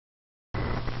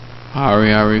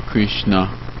Hare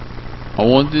Krishna. I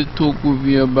wanted to talk with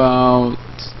you about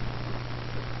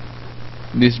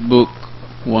this book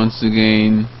once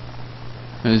again,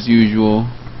 as usual.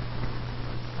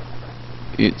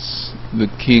 It's The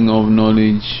King of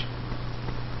Knowledge.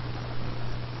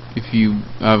 If you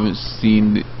haven't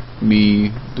seen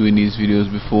me doing these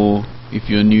videos before, if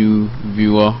you're a new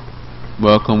viewer,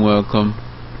 welcome,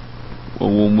 a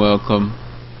warm welcome.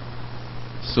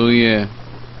 So yeah,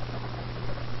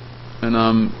 and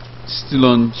I'm still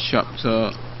on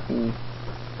chapter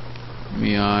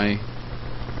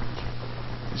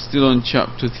still on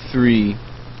chapter 3,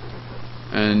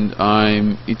 and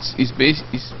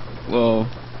well,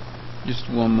 just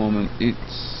one moment.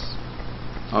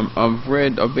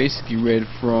 I've basically read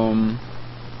from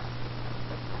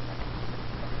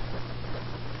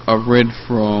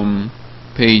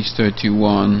page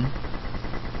 31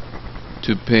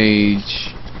 to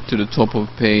the top of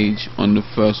page on the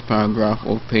first paragraph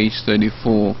of page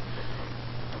 34,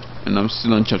 and I'm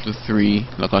still on chapter 3,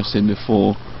 like I said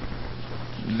before.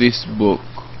 This book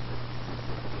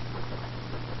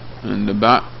and the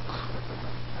back.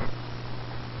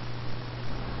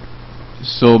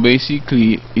 So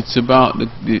basically, it's about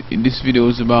this video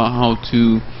is about how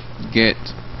to get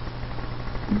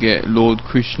Lord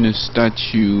Krishna's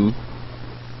statue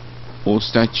or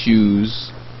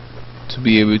statues to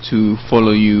be able to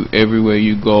follow you everywhere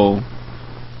you go,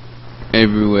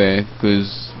 everywhere,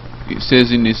 because it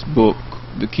says in this book,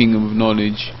 The King of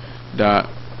Knowledge, that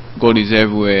God is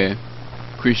everywhere,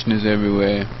 Krishna is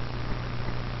everywhere,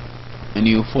 and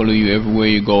he'll follow you everywhere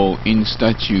you go, in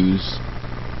statues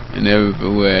and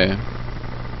everywhere.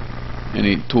 And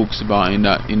it talks about in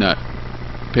that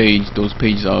page, those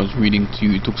pages I was reading to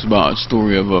you, it talks about a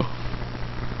story of a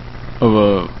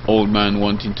old man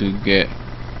wanting to get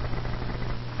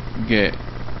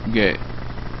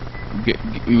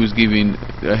he was giving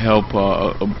a helper,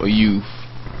 a youth,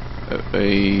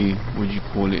 a what do you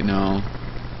call it now,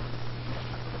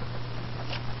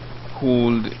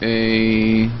 called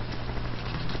a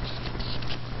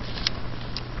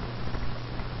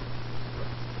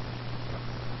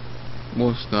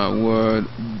what's that word,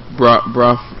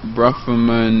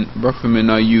 Brahman,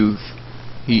 a youth.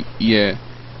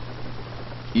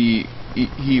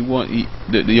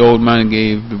 The old man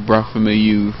gave the Brahman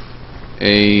youth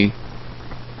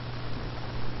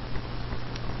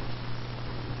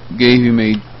gave him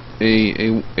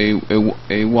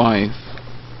a wife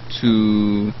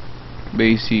to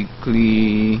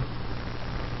basically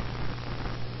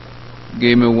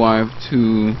gave him a wife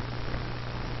to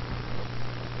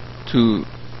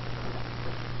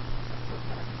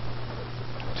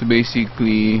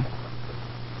basically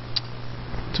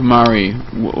to marry.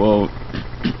 Well,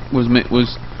 was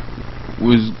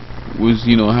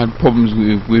you know, had problems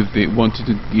with it, wanted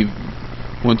to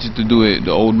do it,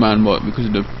 the old man, but because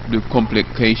of the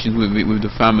complications with it, with the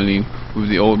family, with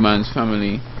the old man's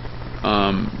family,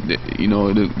 you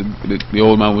know, the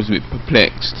old man was a bit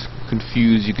perplexed,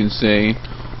 confused, you can say,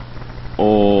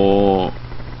 or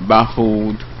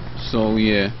baffled. So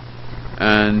yeah,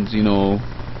 and you know,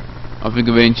 I think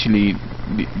eventually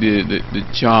the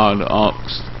child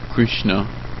asked Krishna,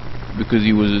 because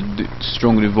he was a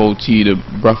strong devotee. The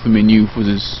Brahmin youth was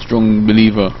a strong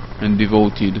believer and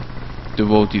devoted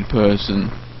person.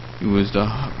 He was the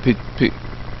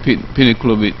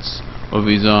pinnacle of his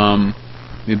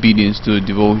obedience to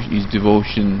his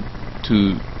devotion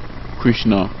to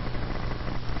Krishna,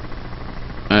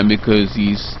 and because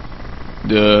he's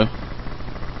the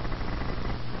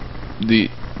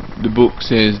book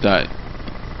says that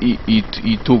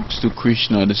he talks to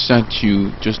Krishna, the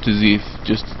statue, just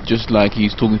like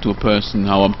he's talking to a person,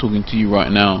 how I'm talking to you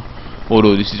right now,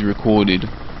 although this is recorded,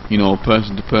 you know,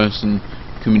 person to person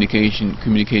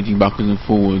communicating backwards and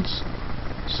forwards.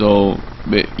 So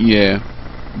but you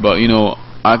know,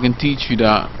 I can teach you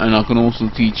that, and I can also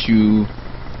teach you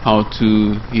how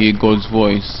to hear God's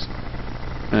voice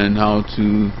and how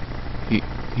to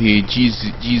hear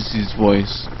Jesus'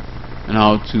 voice, and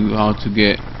how to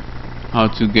get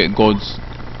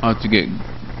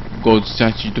God's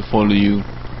statue to follow you.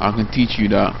 I can teach you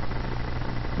that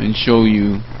and show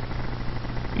you.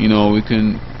 You know, we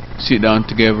can sit down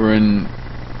together, and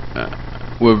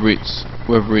whether it's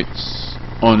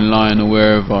online or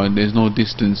wherever, there's no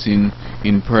distance in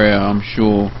prayer, I'm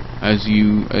sure, as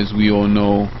we all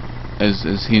know,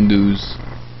 as Hindus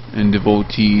and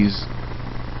devotees.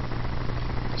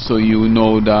 So you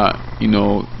know that, you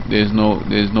know, there's no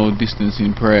distance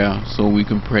in prayer, so we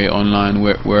can pray online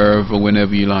wherever,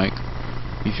 whenever you like.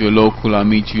 If you're local, I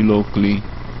meet you locally,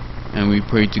 and we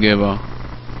pray together,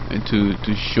 and to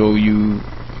show you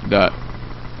that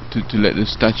to let the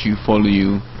statue follow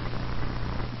you,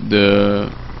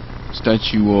 the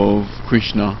statue of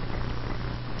Krishna,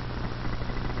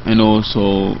 and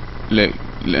also let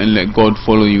God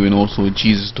follow you, and also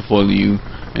Jesus to follow you,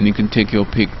 and you can take your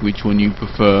pick which one you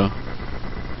prefer.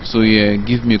 So yeah,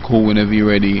 give me a call whenever you're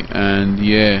ready. And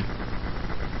yeah,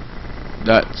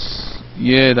 that's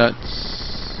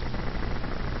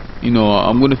you know,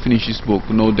 I'm gonna finish this book,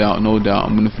 no doubt. I'm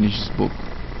gonna finish this book.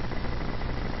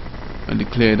 I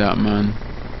declare that, man.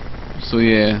 So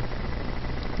yeah,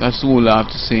 that's all I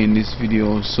have to say in this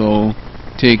video. So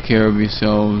take care of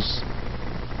yourselves,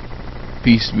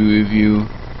 peace be with you,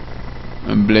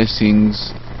 and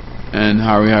blessings, and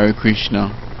Hare Hare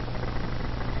Krishna.